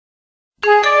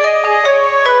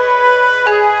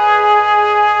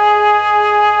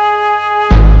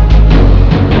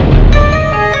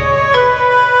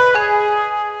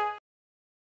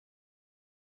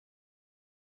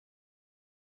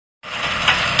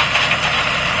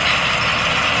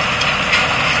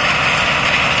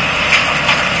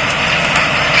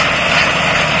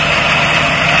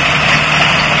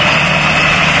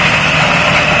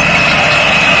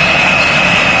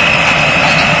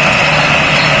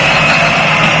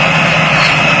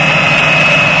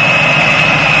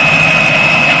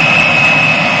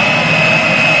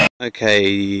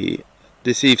Okay,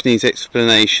 this evening's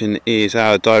explanation is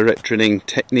our direct drilling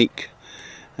technique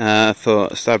for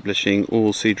establishing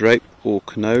oilseed rape or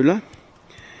canola.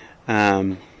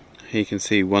 Here you can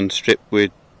see one strip,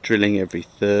 we're drilling every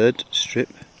third strip.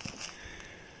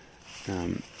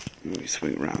 Let me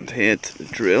swing around here to the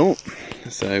drill.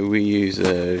 So we use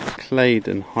a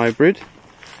Claydon Hybrid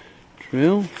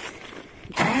drill,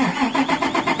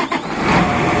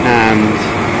 and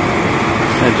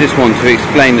I just want to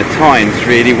explain the times,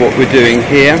 really, what we're doing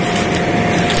here.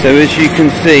 So as you can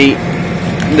see,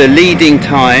 the leading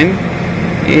time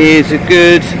is a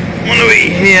good, what are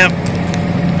we here,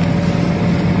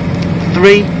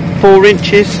 3-4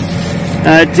 inches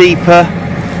deeper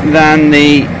than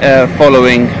the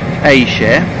following A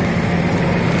share.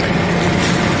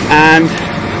 And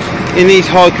in these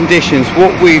hard conditions,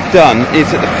 what we've done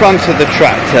is at the front of the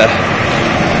tractor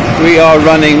we are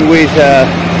running with a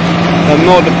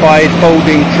modified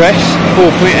folding press,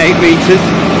 4.8 meters,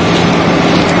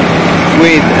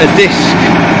 with a disc,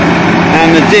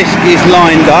 and the disc is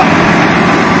lined up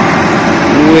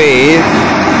with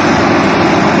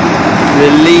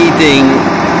the leading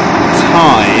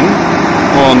time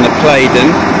on the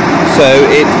Claydon, so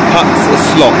it cuts a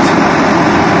slot.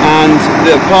 And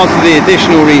part of the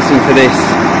additional reason for this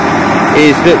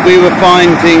is that we were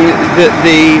finding that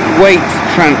the weight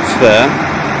transfer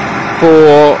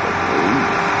for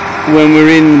when we're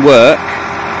in work,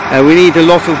 we need a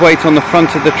lot of weight on the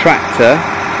front of the tractor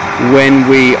when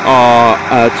we are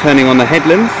turning on the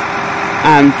headlands,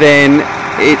 and then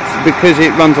because it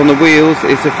runs on the wheels,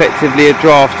 it's effectively a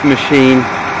draft machine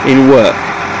in work.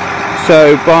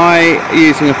 So by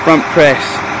using a front press,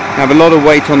 you have a lot of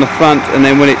weight on the front, and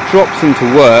then when it drops into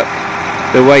work,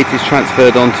 the weight is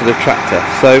transferred onto the tractor.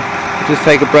 So we'll just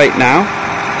take a break now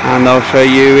and I'll show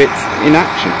you it in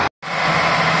action.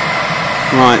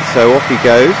 Right, so off he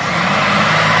goes.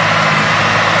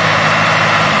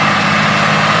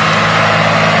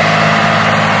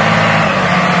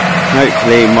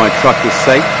 Hopefully my truck is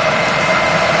safe.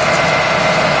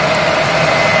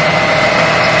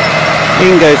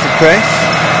 In goes the press,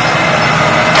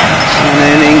 and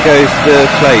then in goes the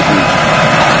Claydon.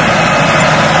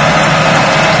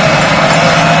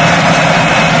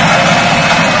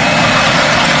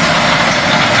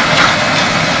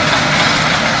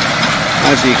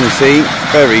 As you can see,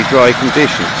 very dry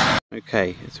conditions.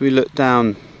 Okay, as we look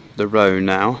down the row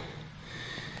now,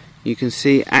 you can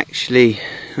see actually,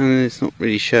 and it's not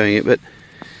really showing it, but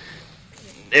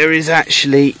there is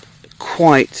actually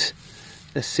quite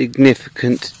a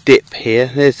significant dip here.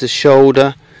 There's the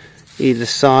shoulder either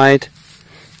side.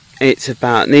 It's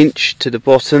about 1 inch to the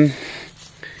bottom.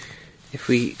 If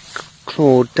we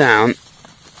clawed down,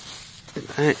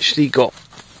 it's actually got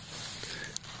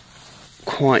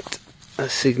quite a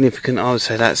significant, I would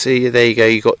say that's, there you go,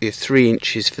 you got your 3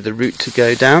 inches for the root to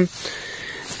go down.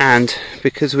 And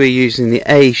because we're using the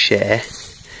A share,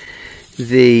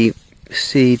 the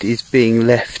seed is being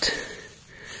left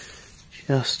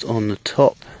just on the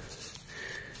top.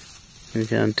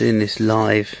 Okay, I'm doing this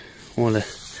live. What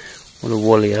a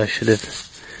wally, I should have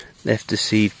left the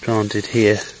seed planted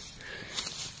here.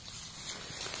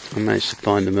 I managed to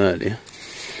find them earlier.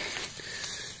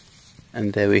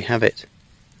 And there we have it.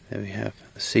 There we have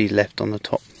a seed left on the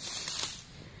top.